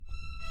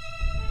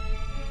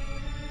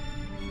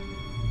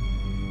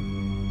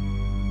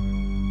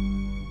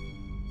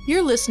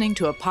You're listening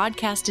to a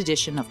podcast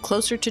edition of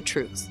Closer to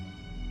Truth.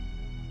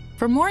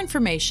 For more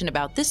information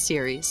about this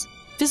series,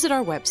 visit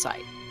our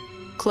website,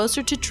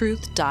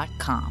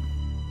 closertotruth.com.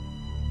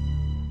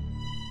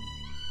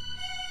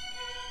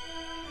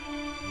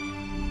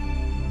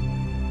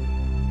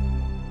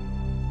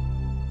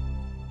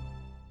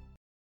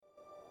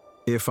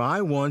 If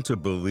I want to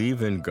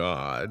believe in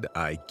God,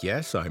 I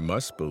guess I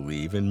must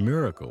believe in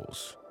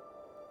miracles.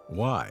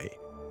 Why?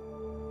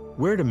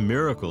 Where do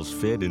miracles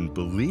fit in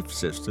belief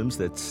systems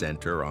that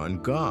center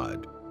on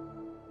God?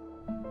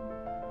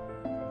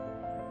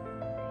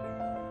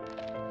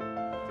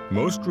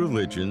 Most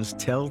religions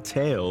tell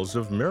tales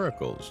of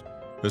miracles,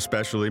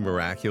 especially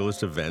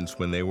miraculous events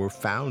when they were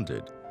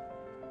founded.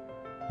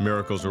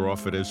 Miracles are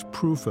offered as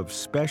proof of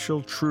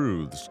special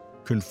truths,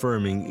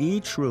 confirming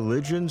each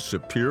religion's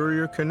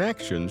superior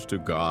connections to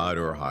God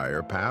or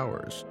higher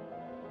powers.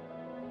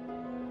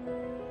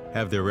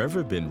 Have there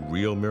ever been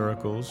real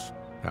miracles?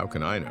 How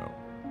can I know?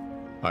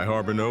 I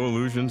harbor no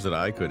illusions that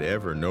I could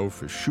ever know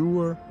for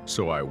sure,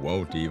 so I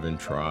won't even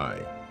try.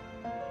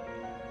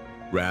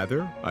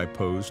 Rather, I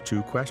pose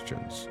two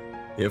questions.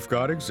 If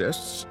God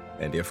exists,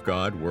 and if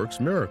God works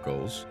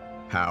miracles,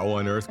 how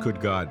on earth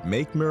could God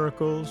make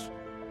miracles?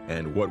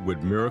 And what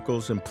would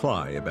miracles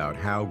imply about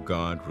how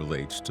God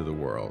relates to the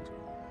world?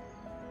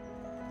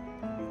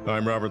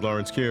 I'm Robert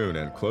Lawrence Kuhn,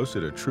 and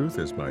Closer to Truth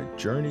is my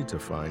journey to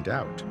find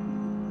out.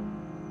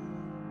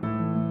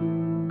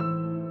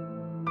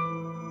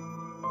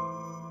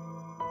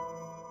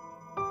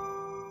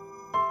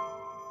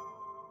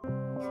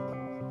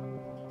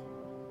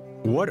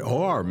 What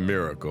are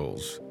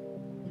miracles?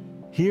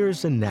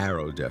 Here's a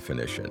narrow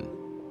definition.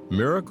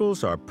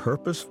 Miracles are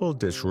purposeful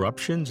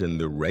disruptions in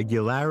the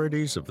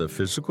regularities of the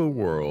physical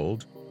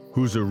world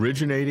whose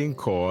originating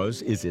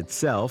cause is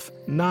itself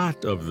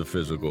not of the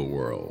physical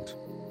world.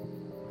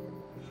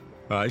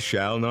 I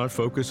shall not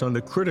focus on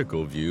the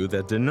critical view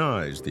that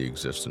denies the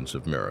existence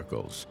of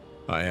miracles.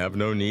 I have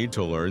no need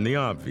to learn the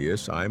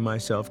obvious. I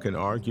myself can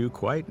argue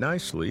quite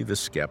nicely the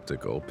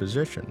skeptical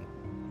position.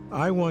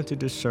 I want to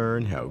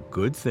discern how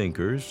good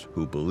thinkers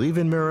who believe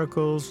in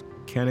miracles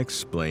can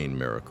explain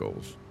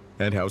miracles,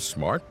 and how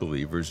smart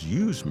believers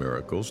use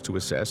miracles to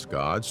assess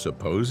God's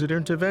supposed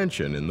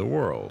intervention in the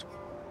world.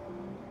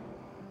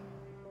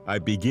 I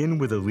begin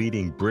with a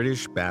leading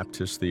British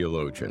Baptist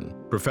theologian,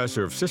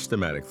 professor of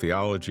systematic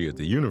theology at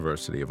the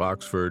University of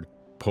Oxford,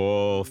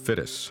 Paul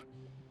Fittis.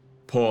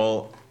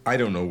 Paul, I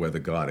don't know whether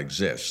God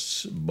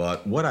exists,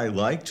 but what I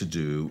like to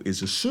do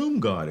is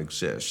assume God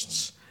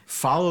exists,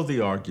 follow the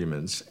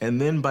arguments,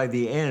 and then by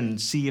the end,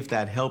 see if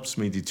that helps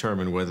me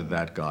determine whether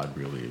that God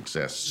really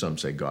exists. Some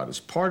say God is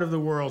part of the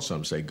world.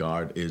 Some say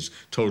God is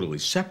totally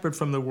separate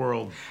from the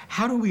world.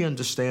 How do we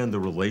understand the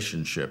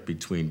relationship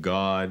between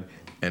God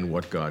and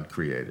what God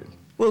created?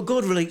 Well,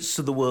 God relates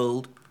to the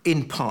world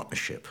in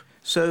partnership.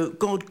 So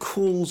God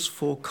calls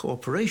for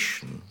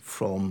cooperation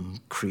from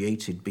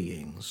created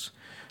beings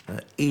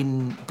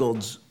in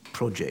God's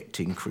project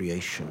in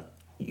creation.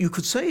 You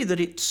could say that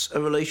it's a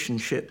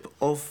relationship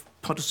of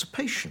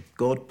participation.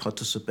 God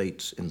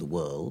participates in the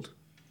world,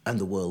 and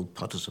the world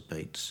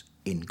participates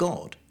in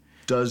God.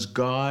 Does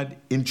God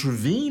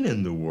intervene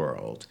in the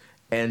world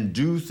and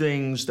do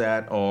things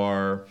that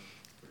are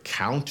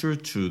counter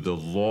to the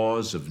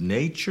laws of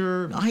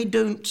nature? I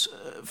don't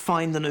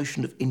find the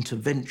notion of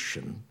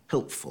intervention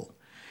helpful.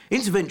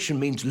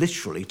 Intervention means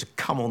literally to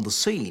come on the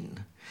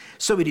scene.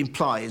 So it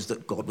implies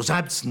that God was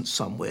absent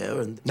somewhere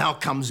and now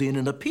comes in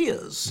and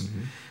appears.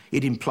 Mm-hmm.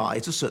 It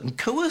implies a certain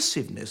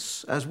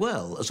coerciveness as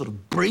well, a sort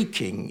of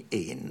breaking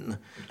in,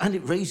 and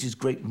it raises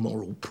great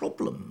moral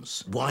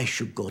problems. Why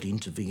should God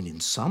intervene in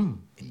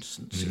some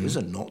instances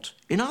and not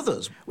in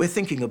others? We're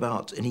thinking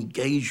about an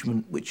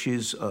engagement which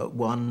is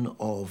one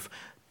of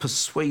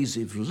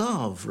persuasive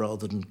love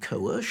rather than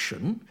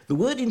coercion. The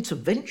word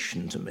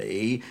intervention to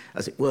me,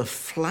 as it were,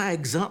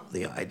 flags up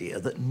the idea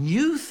that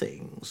new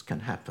things can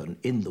happen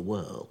in the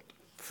world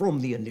from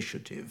the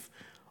initiative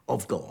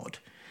of God.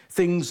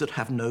 Things that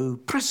have no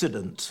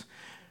precedent,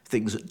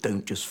 things that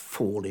don't just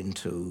fall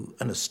into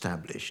an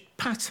established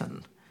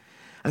pattern.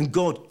 And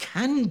God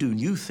can do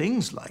new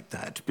things like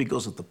that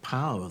because of the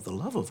power of the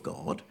love of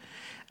God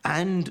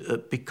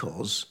and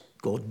because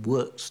God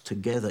works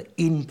together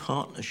in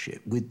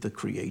partnership with the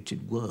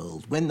created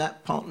world. When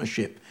that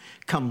partnership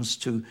comes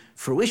to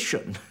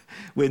fruition,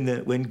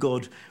 when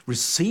God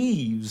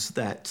receives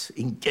that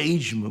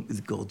engagement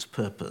with God's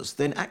purpose,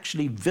 then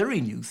actually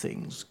very new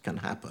things can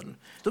happen.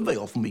 So very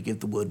often we give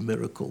the word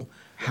miracle.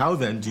 How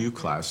then do you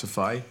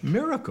classify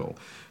miracle?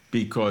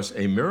 Because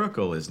a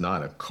miracle is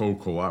not a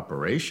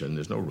co-cooperation.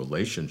 There's no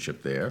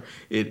relationship there.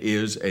 It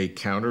is a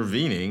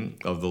countervening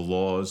of the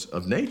laws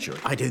of nature.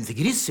 I don't think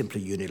it is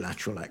simply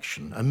unilateral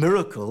action. A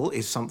miracle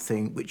is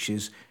something which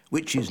is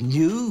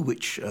new,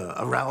 which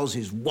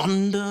arouses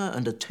wonder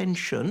and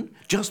attention,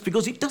 just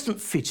because it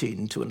doesn't fit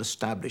into an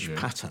established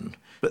pattern.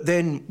 But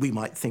then we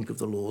might think of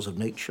the laws of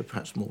nature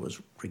perhaps more as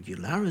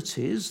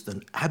regularities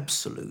than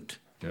absolute,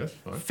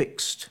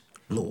 fixed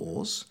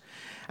laws.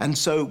 And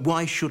so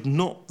why should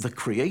not the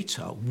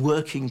Creator,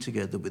 working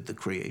together with the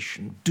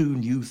creation, do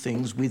new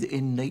things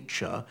within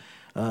nature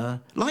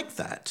like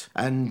that?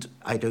 And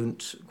I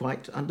don't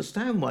quite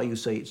understand why you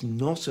say it's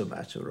not a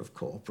matter of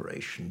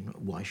cooperation.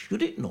 Why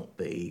should it not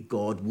be?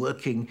 God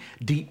working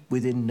deep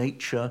within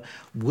nature,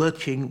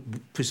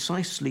 working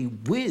precisely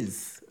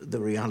with the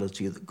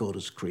reality that God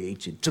has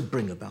created to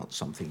bring about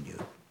something new.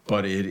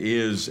 But it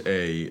is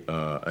a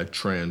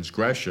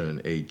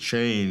transgression, a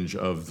change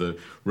of the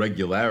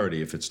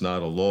regularity. If it's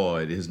not a law,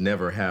 it has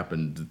never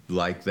happened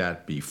like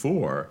that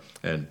before,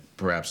 and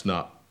perhaps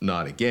not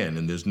again.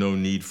 And there's no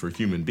need for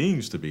human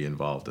beings to be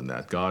involved in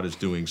that. God is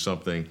doing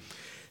something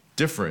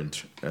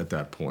different at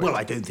that point. Well,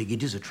 I don't think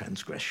it is a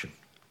transgression.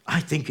 I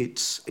think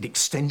it's an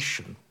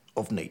extension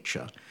of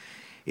nature.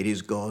 It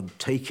is God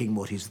taking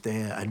what is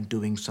there and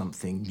doing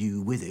something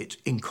new with it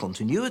in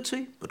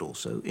continuity, but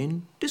also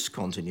in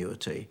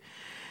discontinuity.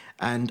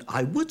 And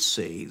I would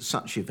see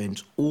such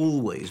events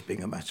always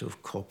being a matter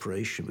of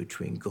cooperation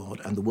between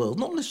God and the world,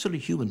 not necessarily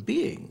human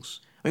beings.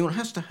 I mean, one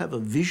has to have a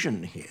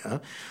vision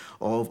here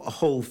of a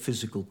whole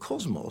physical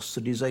cosmos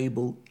that is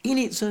able, in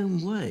its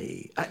own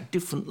way, at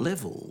different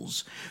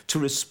levels, to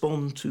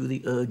respond to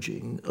the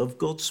urging of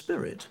God's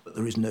Spirit. But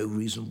there is no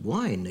reason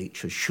why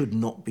nature should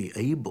not be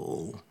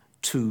able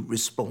to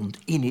respond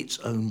in its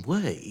own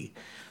way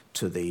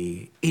to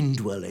the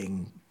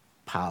indwelling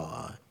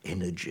power,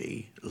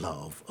 energy,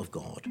 love of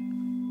God.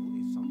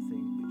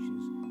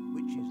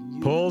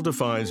 Paul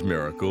defines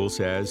miracles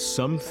as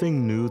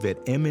something new that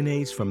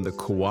emanates from the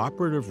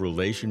cooperative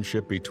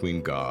relationship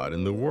between God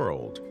and the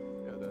world.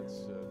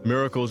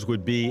 Miracles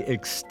would be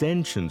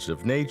extensions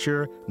of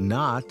nature,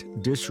 not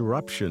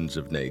disruptions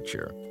of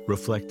nature,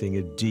 reflecting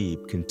a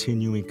deep,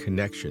 continuing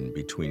connection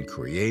between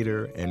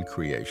Creator and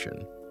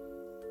creation.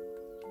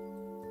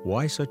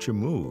 Why such a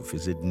move?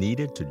 Is it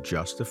needed to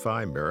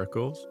justify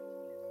miracles?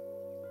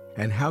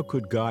 And how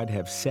could God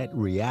have set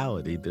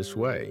reality this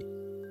way?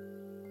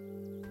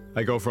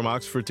 I go from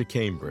Oxford to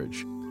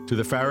Cambridge, to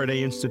the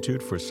Faraday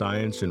Institute for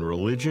Science and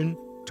Religion,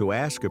 to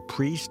ask a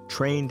priest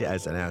trained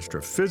as an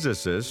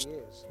astrophysicist,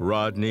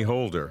 Rodney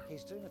Holder.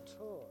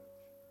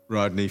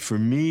 Rodney, for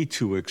me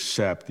to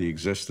accept the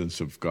existence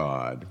of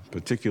God,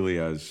 particularly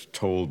as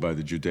told by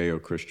the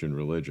Judeo-Christian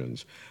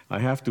religions, I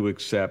have to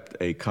accept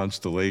a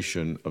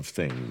constellation of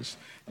things,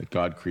 that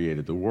God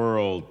created the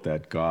world,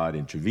 that God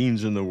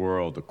intervenes in the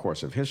world, the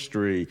course of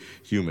history,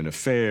 human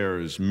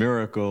affairs,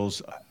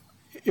 miracles.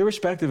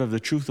 Irrespective of the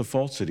truth or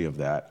falsity of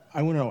that,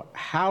 I want to know,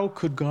 how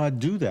could God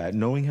do that,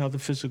 knowing how the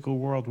physical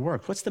world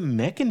works? What's the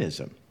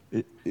mechanism?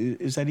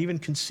 Is that even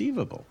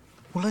conceivable?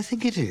 Well, I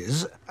think it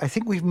is. I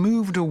think we've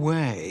moved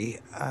away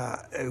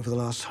over the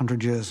last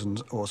 100 years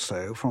or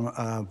so from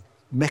a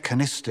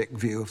mechanistic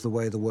view of the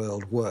way the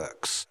world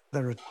works.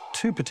 There are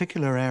two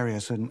particular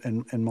areas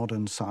in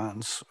modern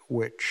science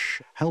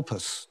which help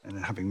us in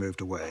having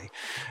moved away.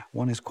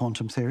 One is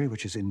quantum theory,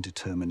 which is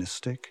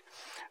indeterministic,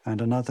 and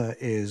another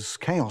is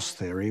chaos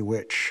theory,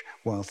 which,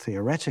 while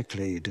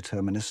theoretically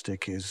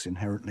deterministic, is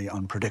inherently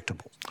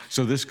unpredictable.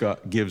 So this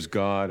gives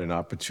God an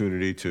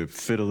opportunity to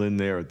fiddle in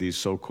there at these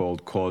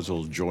so-called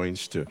causal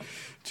joints to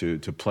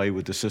play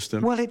with the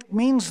system? Well, it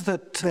means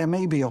that there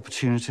may be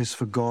opportunities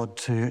for God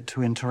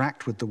to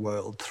interact with the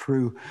world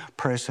through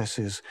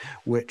processes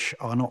which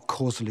are not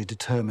causally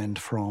determined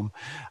from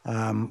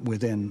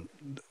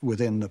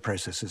within the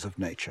processes of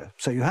nature.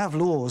 So you have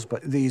laws,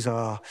 but these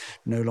are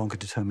no longer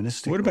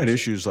deterministic. What about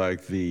issues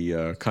like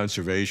the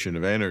conservation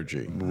of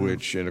energy,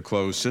 which in a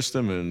closed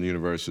system, and the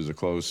universe is a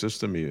closed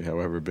system,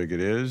 however big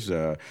it is,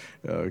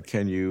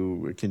 can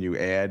you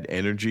add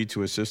energy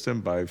to a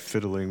system by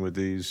fiddling with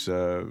these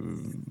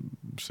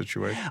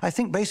situations? I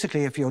think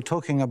basically if you're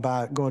talking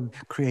about God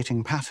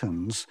creating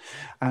patterns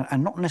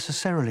and not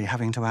necessarily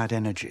having to add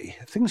energy,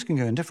 things can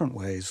go in different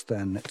ways,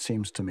 then it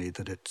seems to me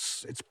that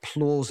it's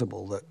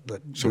plausible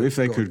that so if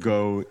they could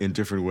go in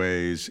different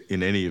ways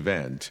in any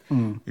event,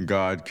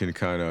 God can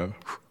kind of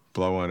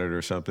blow on it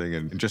or something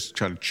and just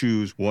try to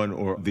choose one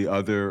or the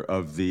other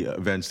of the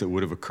events that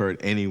would have occurred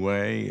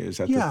anyway? Is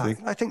that the thing?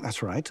 Yeah, I think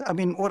that's right. I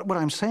mean, what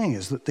I'm saying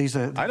is that these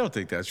are... I don't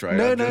think that's right.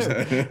 No.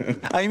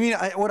 I mean,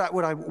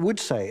 what I would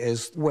say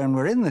is when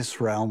we're in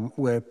this realm,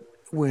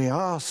 we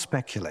are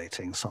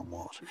speculating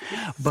somewhat.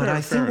 But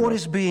I think what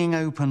is being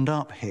opened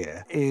up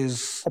here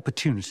is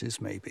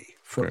opportunities, maybe,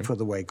 for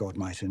the way God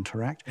might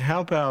interact. How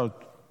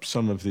about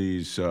some of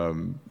these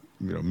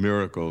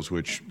miracles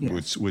which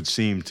would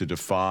seem to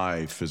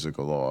defy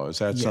physical law? Is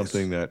that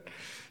something that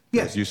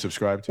you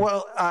subscribe to?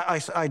 Well,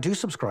 I do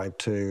subscribe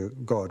to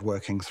God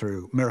working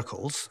through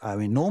miracles. I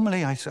mean,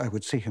 normally I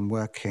would see him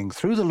working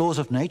through the laws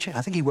of nature.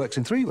 I think he works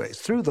in three ways.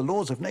 Through the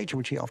laws of nature,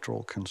 which he, after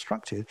all,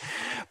 constructed.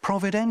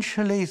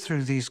 Providentially,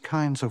 through these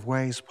kinds of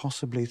ways,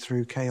 possibly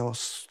through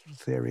chaos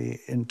theory,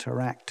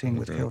 interacting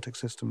with chaotic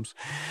systems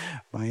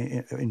by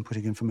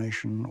inputting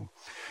information, or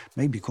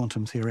maybe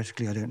quantum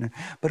theoretically, I don't know.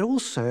 But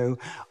also,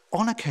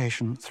 on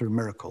occasion, through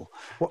miracle.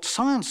 What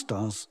science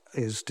does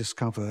is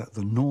discover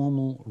the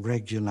normal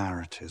regularity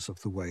regularities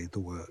of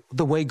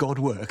the way God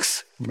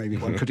works, maybe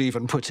one could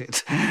even put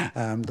it,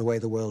 the way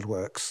the world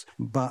works.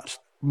 But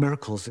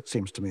miracles, it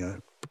seems to me,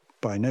 are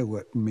by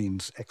no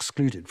means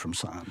excluded from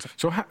science.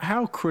 So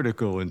how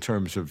critical in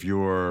terms of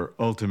your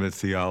ultimate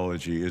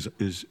theology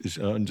is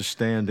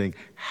understanding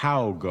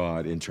how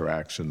God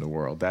interacts in the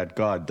world? That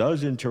God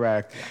does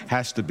interact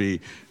has to be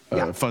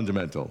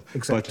fundamental.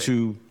 Exactly. But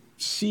to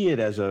see it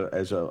as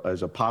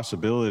a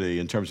possibility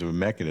in terms of a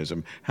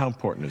mechanism, how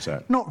important is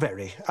that? Not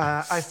very.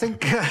 I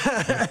think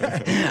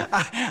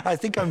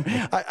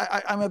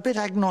I'm a bit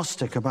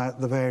agnostic about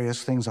the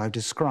various things I've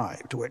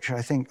described, which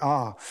I think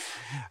are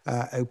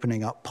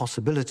opening up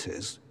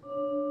possibilities.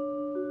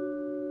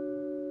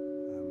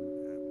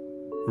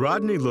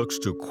 Rodney looks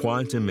to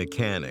quantum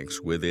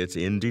mechanics with its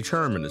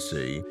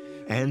indeterminacy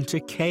and to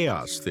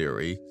chaos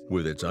theory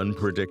with its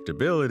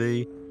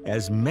unpredictability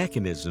as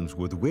mechanisms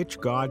with which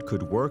God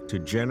could work to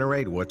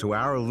generate what to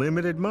our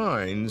limited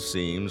minds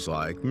seems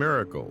like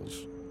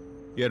miracles.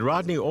 Yet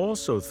Rodney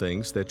also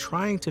thinks that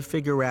trying to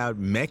figure out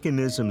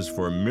mechanisms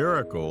for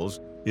miracles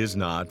is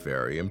not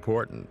very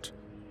important.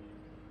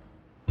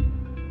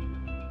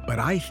 But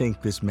I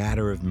think this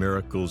matter of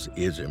miracles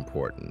is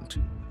important,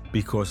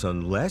 because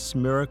unless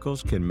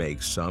miracles can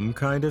make some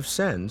kind of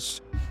sense,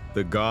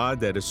 the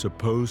God that is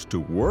supposed to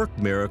work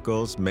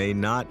miracles may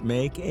not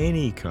make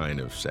any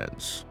kind of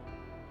sense.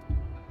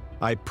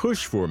 I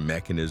push for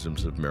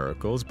mechanisms of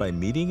miracles by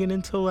meeting an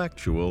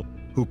intellectual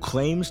who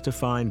claims to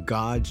find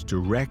God's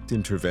direct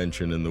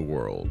intervention in the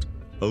world,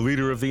 a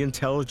leader of the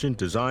intelligent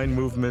design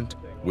movement,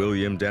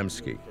 William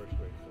Dembski.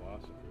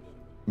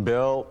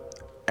 Bill,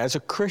 as a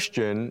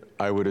Christian,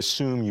 I would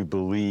assume you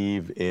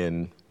believe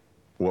in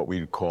what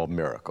we call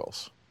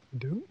miracles. I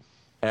do.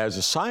 As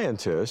a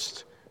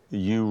scientist,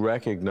 you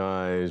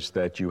recognize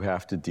that you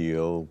have to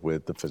deal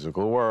with the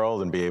physical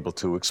world and be able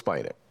to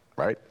explain it,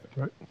 right?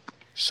 Right.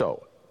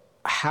 So,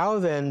 how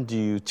then do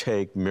you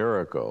take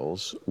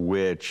miracles,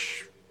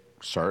 which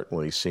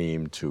certainly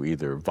seem to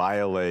either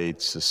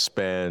violate,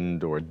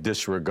 suspend, or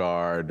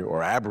disregard,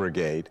 or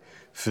abrogate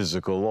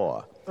physical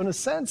law? In a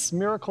sense,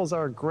 miracles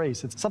are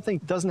grace. It's something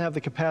that doesn't have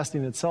the capacity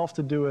in itself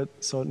to do it,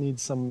 so it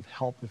needs some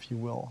help, if you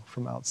will,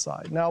 from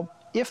outside. Now,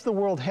 if the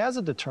world has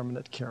a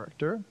determinate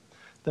character,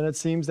 then it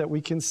seems that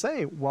we can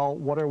say, well,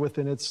 what are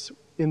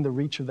in the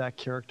reach of that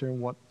character and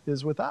what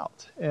is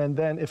without. And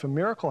then if a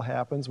miracle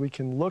happens, we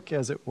can look,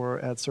 as it were,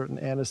 at certain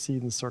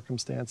antecedent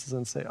circumstances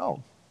and say,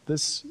 oh,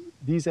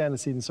 these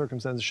antecedent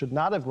circumstances should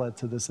not have led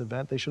to this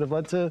event. They should have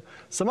led to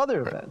some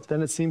other event.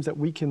 Then it seems that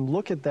we can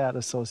look at that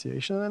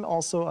association and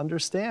also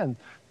understand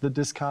the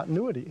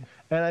discontinuity.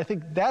 And I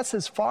think that's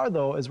as far,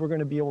 though, as we're going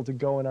to be able to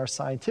go in our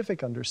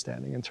scientific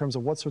understanding in terms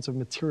of what sorts of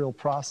material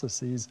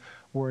processes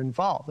were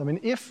involved. I mean,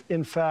 if,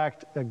 in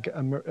fact, a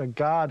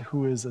God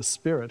who is a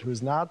spirit, who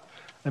is not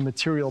a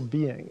material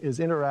being, is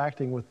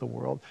interacting with the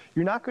world,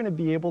 you're not going to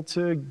be able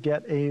to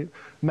get a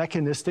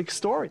mechanistic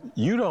story.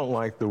 You don't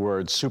like the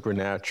word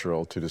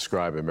supernatural to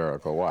describe a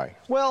miracle. Why?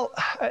 Well,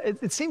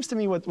 it seems to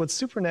me what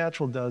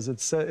supernatural does,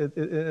 it,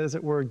 as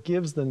it were,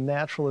 gives the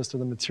naturalist or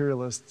the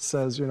materialist,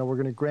 says, we're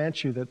going to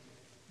grant you that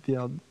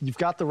you've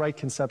got the right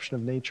conception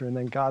of nature, and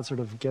then God sort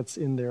of gets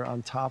in there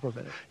on top of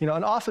it. And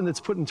often it's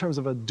put in terms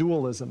of a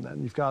dualism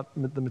then. You've got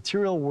the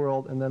material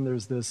world, and then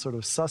there's this sort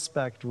of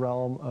suspect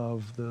realm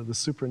of the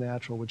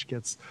supernatural, which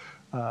gets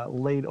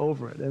laid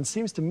over it. And it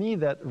seems to me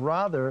that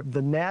rather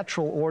the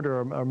natural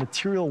order, or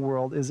material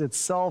world, is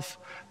itself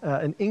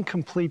an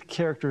incomplete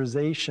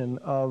characterization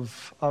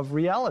of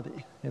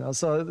reality.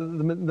 So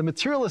the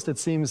materialist, it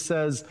seems,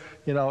 says,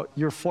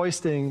 you're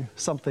foisting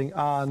something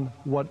on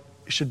what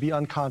should be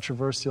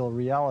uncontroversial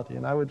reality.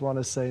 And I would want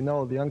to say,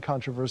 no, the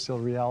uncontroversial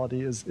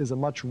reality is a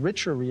much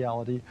richer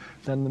reality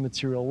than the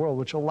material world,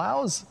 which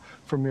allows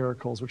for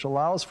miracles, which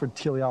allows for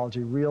teleology,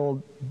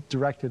 real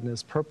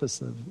directedness,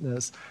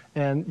 purposiveness.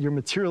 And your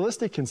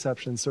materialistic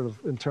conception, sort of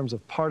in terms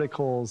of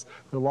particles,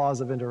 the laws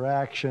of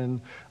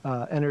interaction,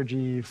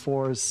 energy,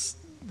 force,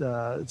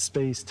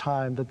 space,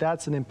 time,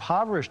 that's an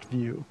impoverished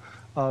view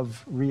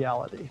of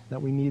reality, that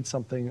we need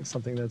something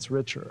that's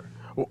richer.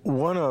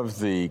 One of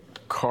the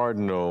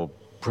cardinal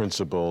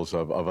principles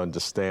of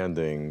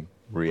understanding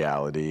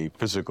reality,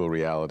 physical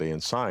reality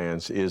in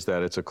science, is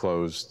that it's a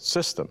closed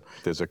system.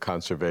 There's a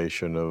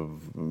conservation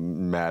of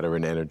matter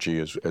and energy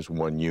as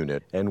one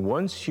unit. And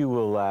once you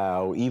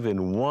allow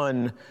even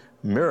one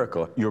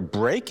miracle, you're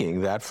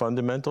breaking that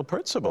fundamental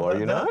principle, are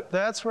you not?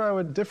 That's where I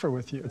would differ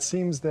with you. It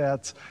seems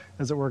that,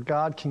 as it were,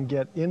 God can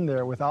get in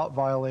there without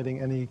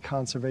violating any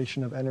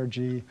conservation of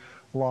energy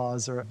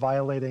laws or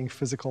violating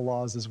physical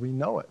laws as we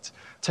know it.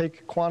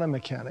 Take quantum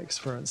mechanics,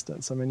 for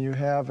instance. I mean,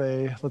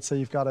 let's say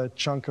you've got a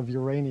chunk of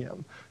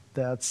uranium.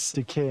 that's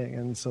decaying,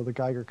 and so the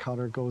Geiger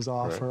counter goes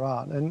off or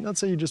on. And let's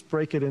say you just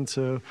break it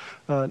into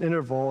an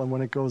interval, and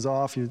when it goes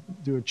off, you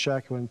do a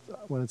check. When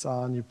it's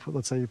on,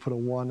 let's say you put a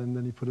 1 and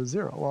then you put a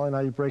 0. Well, now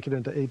you break it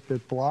into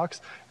 8-bit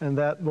blocks, and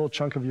that little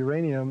chunk of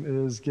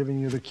uranium is giving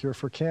you the cure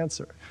for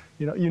cancer.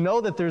 You know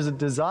that there's a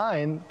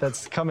design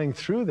that's coming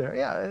through there.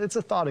 Yeah, it's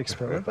a thought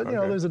experiment, but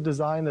there's a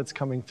design that's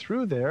coming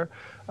through there,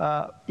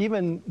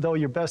 even though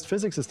your best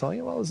physics is telling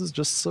you, well, this is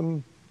just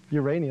some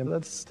uranium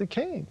that's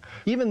decaying.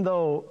 Even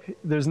though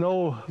there's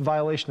no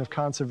violation of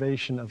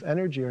conservation of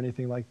energy or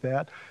anything like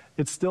that,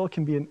 it still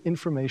can be an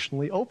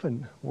informationally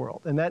open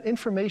world. And that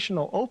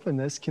informational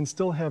openness can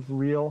still have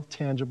real,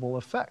 tangible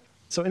effect.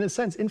 So in a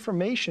sense,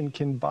 information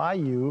can buy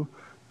you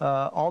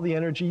all the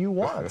energy you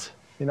want.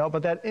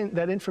 But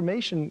that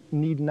information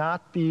need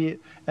not be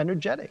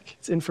energetic.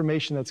 It's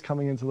information that's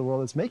coming into the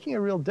world that's making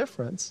a real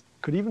difference,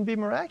 could even be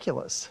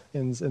miraculous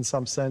in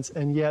some sense,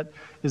 and yet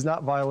is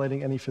not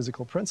violating any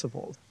physical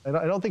principles. I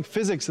don't think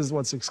physics is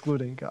what's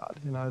excluding God.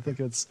 I think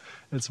it's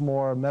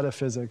more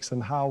metaphysics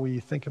and how we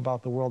think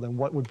about the world and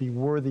what would be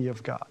worthy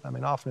of God. I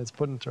mean, often it's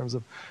put in terms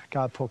of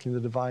God poking the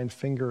divine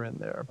finger in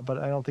there, but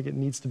I don't think it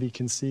needs to be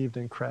conceived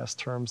in crass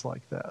terms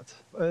like that.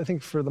 I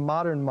think for the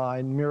modern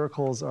mind,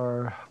 miracles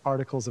are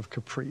articles of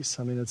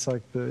caprice. I mean, it's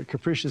like the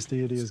capricious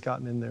deity has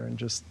gotten in there and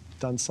just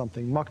done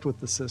something, mucked with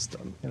the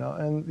system,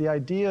 and the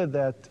idea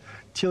that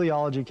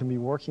teleology can be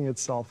working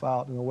itself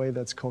out in a way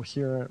that's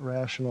coherent,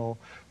 rational,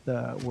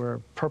 where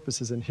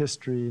purposes in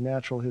history,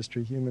 natural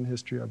history, human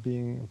history are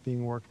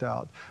being worked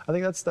out. I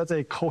think that's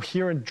a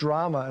coherent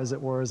drama, as it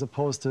were, as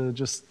opposed to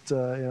just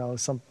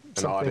something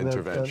an odd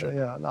intervention.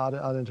 An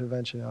odd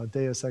intervention,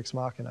 Deus ex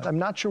machina. I'm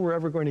not sure we're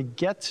ever going to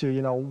get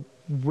to,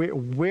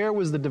 where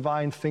was the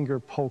divine finger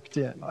poked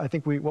in? I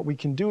think what we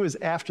can do is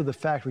after the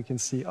fact we can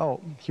see,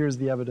 here's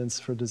the evidence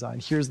for design.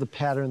 Here's the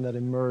pattern that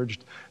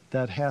emerged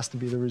that has to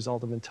be the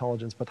result of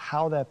intelligence. But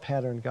how that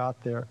pattern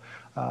got there,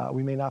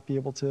 we may not be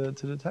able to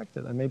detect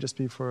it. It may just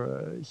be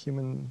for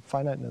human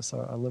finiteness,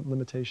 our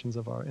limitations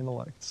of our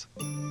intellects.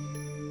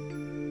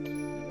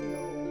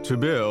 To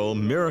Bill,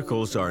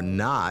 miracles are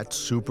not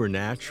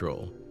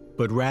supernatural,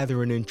 but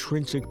rather an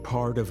intrinsic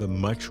part of a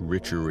much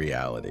richer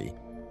reality.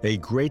 A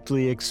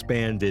greatly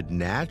expanded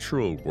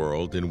natural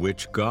world in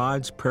which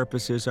God's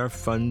purposes are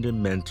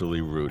fundamentally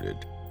rooted.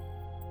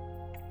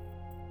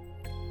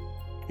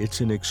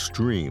 It's an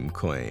extreme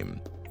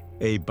claim,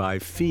 a by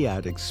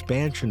fiat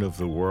expansion of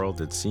the world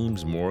that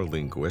seems more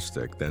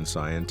linguistic than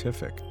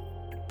scientific.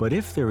 But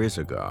if there is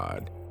a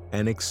God,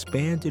 an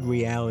expanded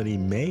reality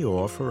may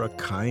offer a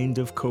kind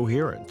of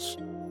coherence,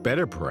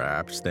 better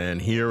perhaps than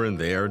here and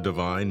there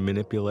divine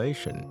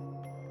manipulation.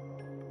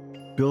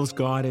 Bill's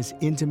God is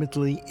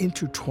intimately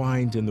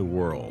intertwined in the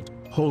world,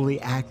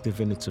 wholly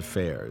active in its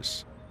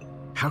affairs.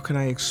 How can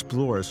I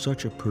explore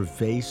such a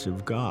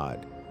pervasive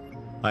God?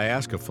 I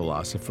ask a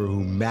philosopher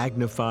who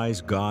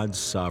magnifies God's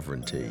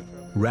sovereignty,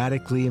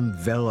 radically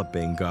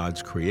enveloping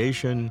God's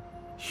creation,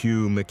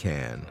 Hugh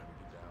McCann.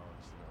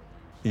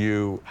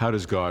 How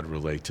does God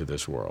relate to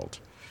this world?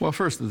 Well,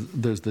 first,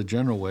 there's the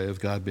general way of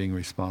God being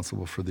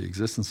responsible for the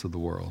existence of the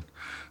world.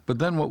 But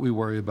then what we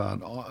worry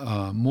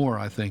about more,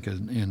 I think,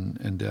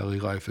 in daily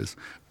life is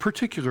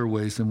particular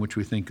ways in which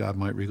we think God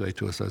might relate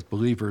to us as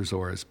believers,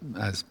 or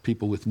as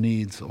people with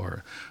needs,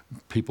 or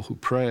people who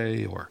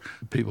pray, or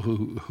people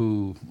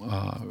who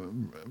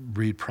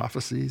read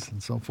prophecies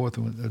and so forth.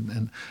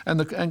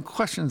 And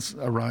questions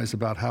arise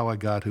about how a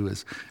God who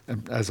is,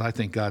 as I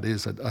think God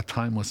is, a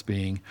timeless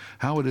being,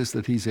 how it is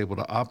that he's able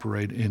to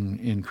operate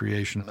in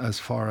creation. As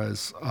far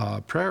as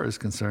prayer is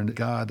concerned,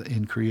 God,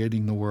 in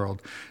creating the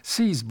world,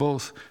 sees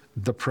both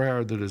the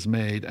prayer that is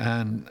made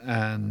and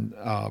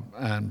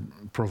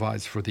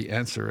provides for the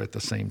answer at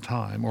the same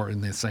time, or in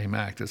the same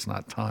act. It's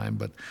not time,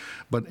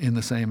 but in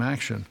the same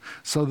action,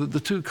 so that the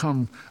two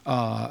come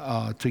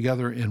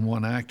together in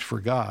one act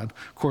for God.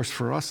 Of course,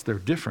 for us, they're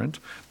different,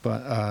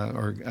 but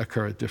or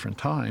occur at different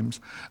times.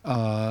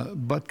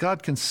 But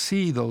God can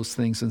see those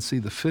things and see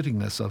the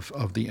fittingness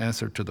of the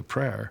answer to the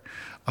prayer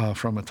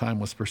from a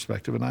timeless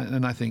perspective,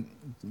 and I think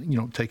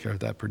take care of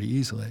that pretty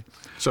easily.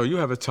 So you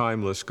have a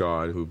timeless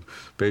God who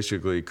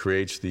basically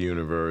creates the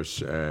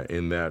universe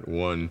in that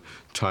one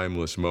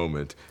timeless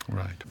moment.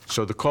 Right.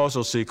 So the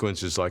causal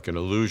sequence is like an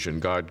illusion.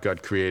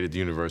 God created the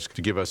universe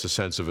to give us a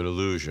sense of an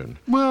illusion.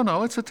 Well,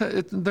 no,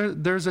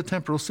 there's a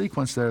temporal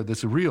sequence there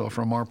that's real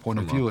from our point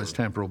of view as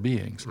temporal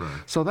beings. Right.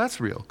 So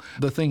that's real.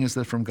 The thing is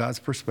that from God's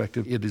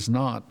perspective, it is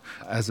not,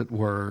 as it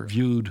were,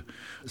 viewed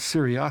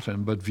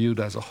seriatim, but viewed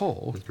as a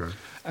whole, okay,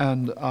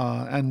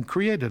 and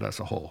created as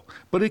a whole.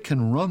 But it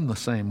can run the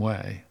same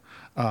way.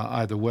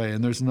 Either way,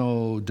 and there's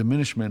no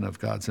diminishment of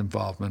God's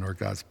involvement or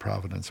God's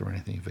providence or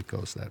anything if it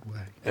goes that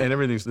way. And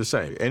everything's the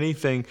same.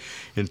 Anything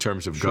in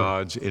terms of Sure.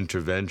 God's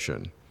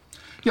intervention.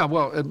 Yeah,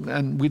 well,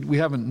 and we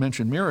haven't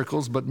mentioned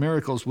miracles, but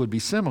miracles would be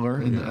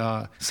similar.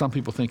 Yeah. Some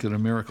people think that a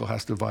miracle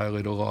has to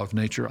violate a law of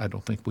nature. I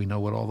don't think we know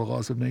what all the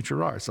laws of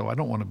nature are, so I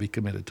don't want to be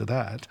committed to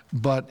that.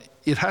 But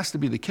it has to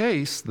be the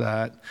case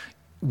that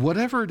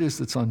whatever it is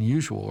that's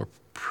unusual or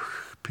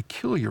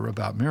peculiar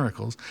about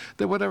miracles,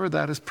 that whatever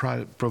that is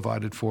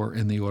provided for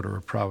in the order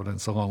of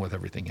providence along with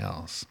everything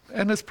else.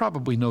 And it's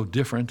probably no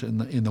different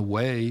in the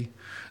way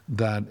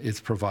that it's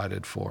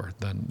provided for,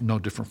 no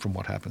different from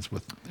what happens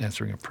with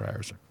answering of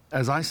prayers.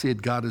 As I see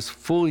it, God is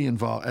fully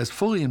involved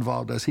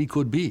as he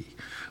could be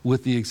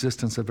with the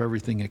existence of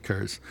everything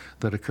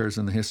that occurs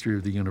in the history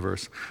of the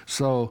universe.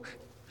 So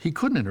he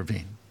couldn't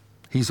intervene.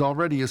 He's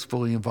already as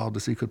fully involved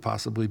as he could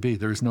possibly be.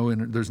 There's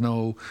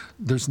no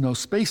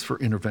space for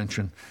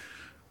intervention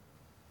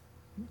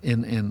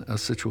in a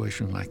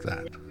situation like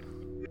that.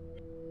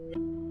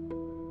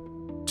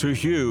 To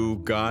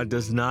Hugh, God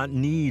does not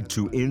need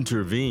to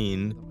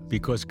intervene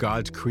because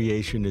God's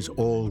creation is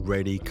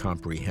already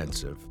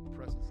comprehensive.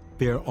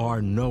 There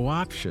are no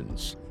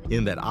options,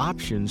 in that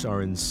options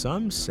are in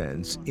some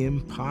sense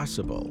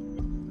impossible.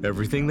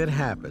 Everything that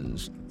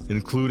happens,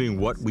 including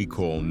what we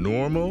call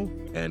normal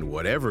and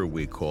whatever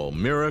we call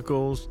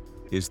miracles,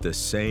 is the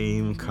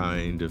same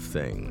kind of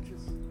thing.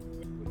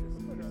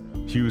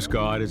 Hugh's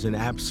God is an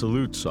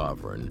absolute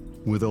sovereign,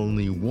 with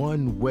only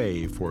one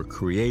way for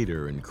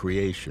creator and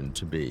creation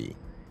to be.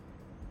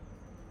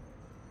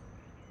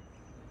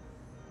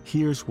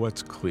 Here's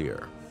what's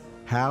clear.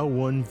 How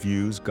one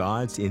views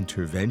God's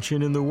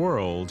intervention in the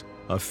world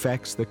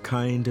affects the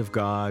kind of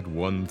God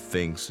one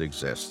thinks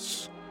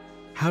exists.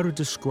 How to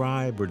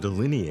describe or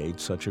delineate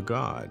such a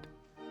God?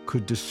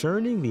 Could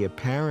discerning the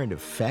apparent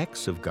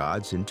effects of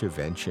God's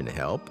intervention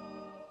help?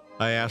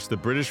 I asked the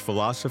British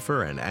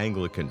philosopher and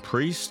Anglican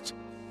priest,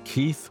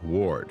 Keith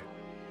Ward.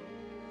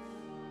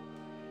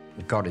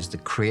 God is the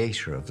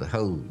creator of the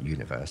whole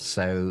universe,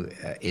 so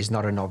is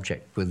not an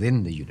object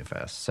within the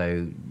universe.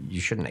 So you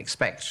shouldn't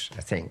expect,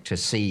 I think, to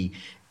see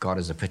God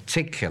as a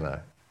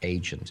particular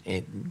agent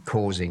in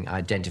causing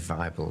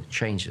identifiable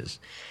changes.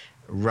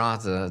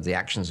 Rather, the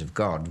actions of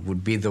God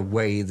would be the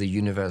way the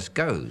universe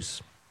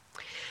goes.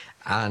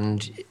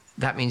 And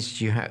that means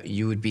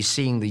you would be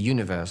seeing the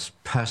universe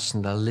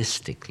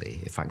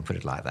personalistically, if I can put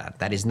it like that.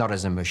 That is, not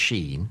as a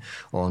machine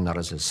or not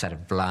as a set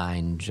of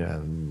blind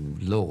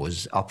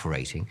laws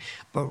operating,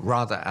 but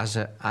rather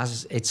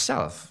as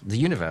itself, the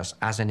universe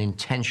as an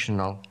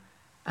intentional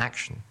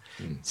action.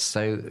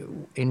 So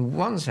in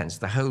one sense,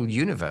 the whole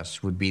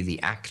universe would be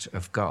the act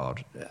of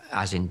God,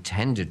 as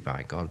intended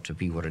by God to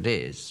be what it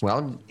is.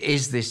 Well,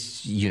 is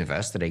this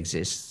universe that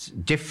exists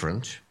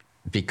different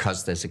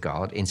because there's a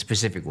God in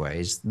specific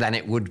ways than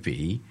it would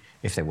be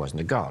if there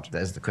wasn't a God?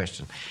 There's the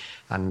question.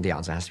 And the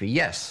answer has to be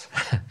yes.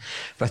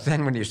 But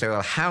then when you say,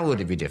 well, how would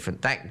it be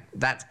different?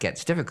 That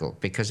gets difficult,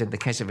 because in the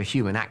case of a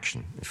human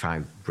action, if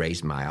I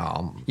raise my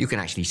arm, you can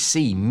actually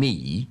see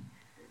me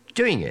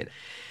doing it.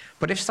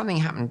 But if something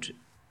happened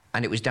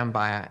and it was done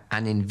by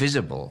an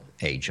invisible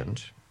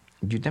agent,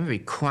 you'd never be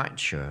quite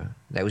sure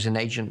there was an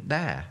agent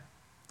there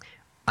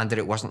and that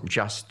it wasn't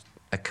just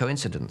a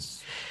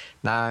coincidence.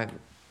 Now,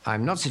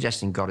 I'm not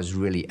suggesting God is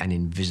really an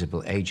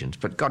invisible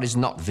agent, but God is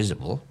not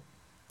visible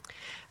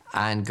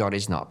and God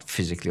is not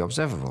physically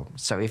observable.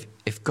 So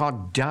if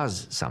God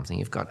does something,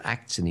 if God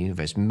acts in the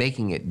universe,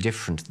 making it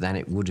different than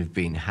it would have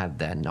been had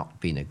there not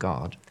been a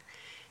God,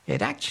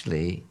 it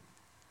actually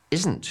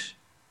isn't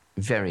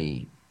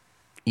very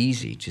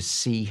easy to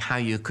see how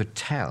you could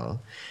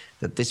tell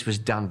that this was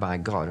done by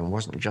God and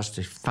wasn't just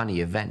a funny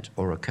event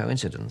or a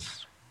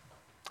coincidence.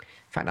 In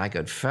fact, I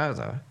go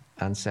further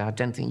and say I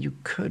don't think you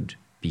could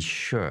be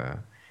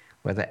sure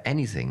whether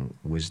anything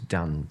was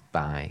done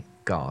by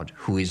God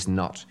who is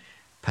not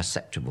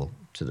perceptible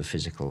to the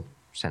physical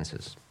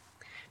senses.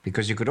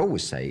 Because you could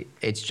always say,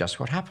 it's just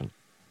what happened.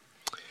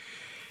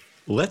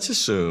 Let's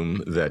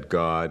assume that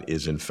God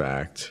is, in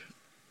fact,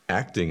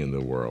 acting in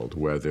the world,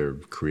 whether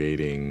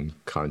creating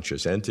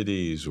conscious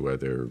entities,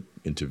 whether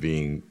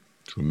intervening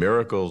through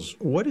miracles.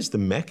 What is the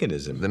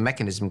mechanism? The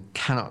mechanism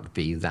cannot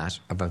be that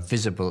of a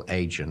visible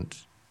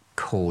agent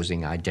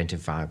causing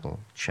identifiable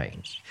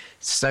change.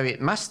 So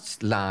it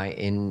must lie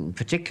in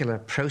particular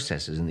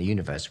processes in the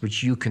universe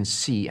which you can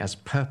see as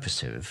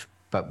purposive,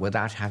 but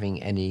without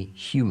having any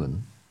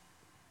human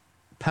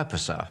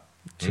purposer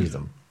to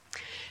them.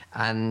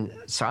 And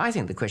so I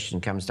think the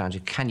question comes down to,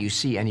 can you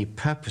see any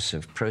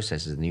purposive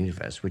processes in the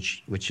universe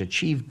which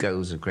achieve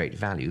goals of great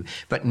value,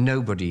 but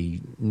no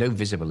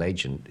visible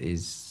agent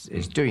is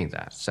doing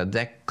that. So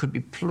there could be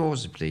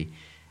plausibly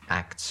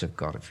acts of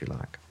God, if you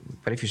like.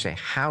 But if you say,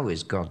 how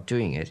is God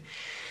doing it?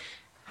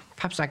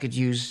 Perhaps I could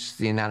use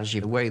the analogy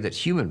of the way that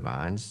human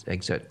minds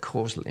exert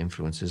causal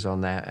influences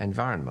on their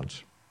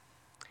environment.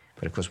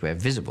 But of course, we're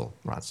visible,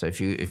 right? So if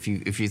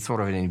you thought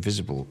of an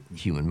invisible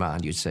human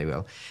mind, you'd say,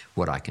 well,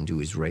 what I can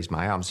do is raise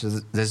my arm. So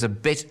there's a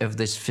bit of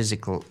this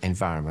physical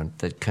environment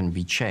that can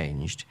be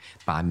changed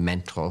by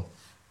mental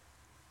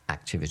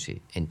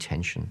activity,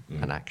 intention,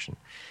 and action.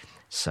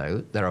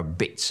 So there are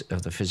bits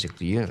of the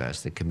physical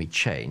universe that can be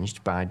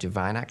changed by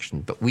divine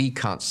action, but we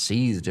can't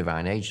see the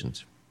divine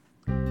agent.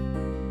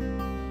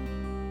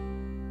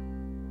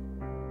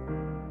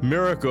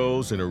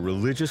 Miracles in a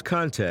religious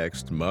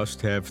context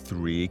must have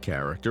three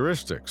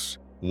characteristics.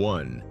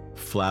 1,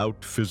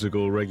 flout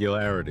physical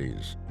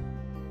regularities.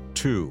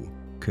 2,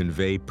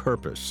 convey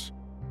purpose.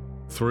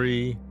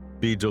 3.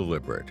 Be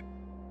deliberate.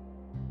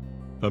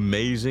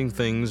 Amazing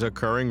things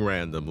occurring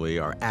randomly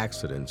are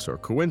accidents or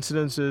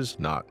coincidences,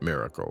 not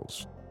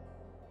miracles.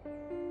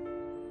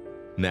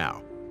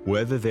 Now,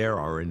 whether there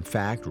are in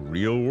fact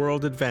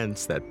real-world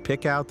events that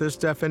pick out this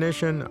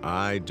definition,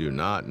 I do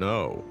not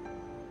know.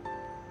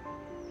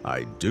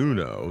 I do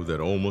know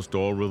that almost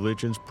all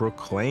religions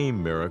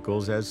proclaim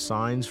miracles as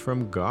signs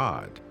from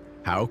God.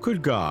 How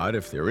could God,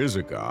 if there is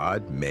a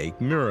God, make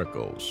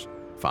miracles?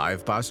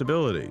 5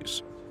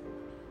 possibilities.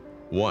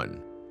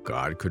 1.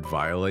 God could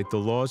violate the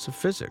laws of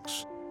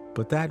physics,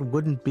 but that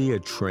wouldn't be a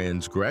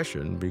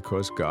transgression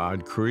because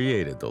God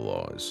created the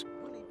laws.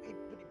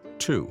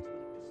 2.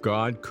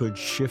 God could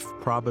shift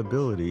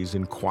probabilities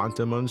in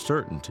quantum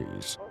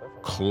uncertainties,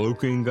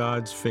 cloaking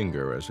God's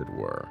finger, as it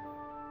were.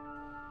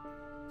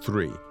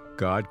 3.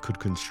 God could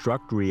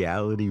construct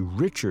reality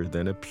richer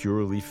than a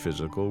purely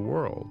physical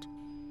world.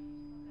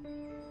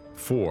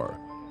 4.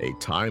 A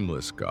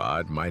timeless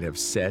God might have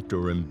set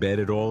or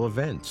embedded all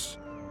events.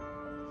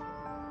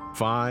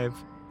 5.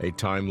 A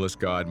timeless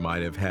God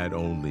might have had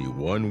only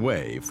one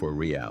way for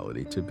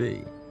reality to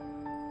be.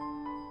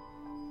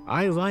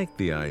 I like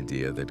the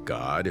idea that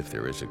God, if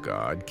there is a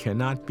God,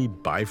 cannot be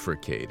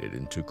bifurcated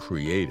into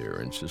creator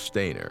and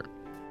sustainer.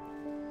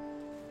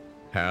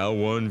 How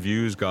one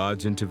views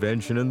God's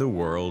intervention in the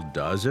world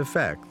does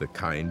affect the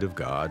kind of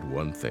God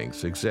one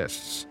thinks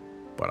exists,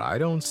 but I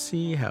don't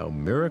see how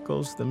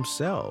miracles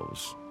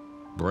themselves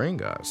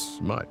bring us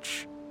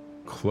much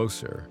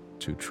closer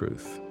to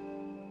truth.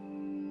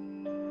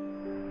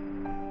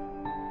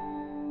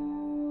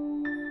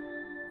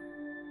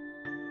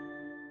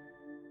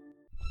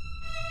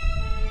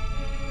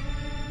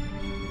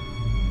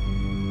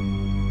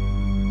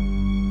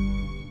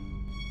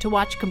 To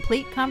watch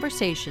complete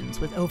conversations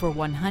with over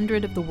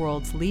 100 of the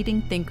world's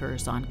leading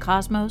thinkers on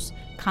cosmos,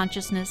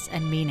 consciousness,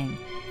 and meaning,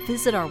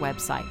 visit our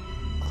website,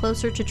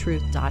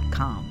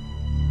 closertotruth.com.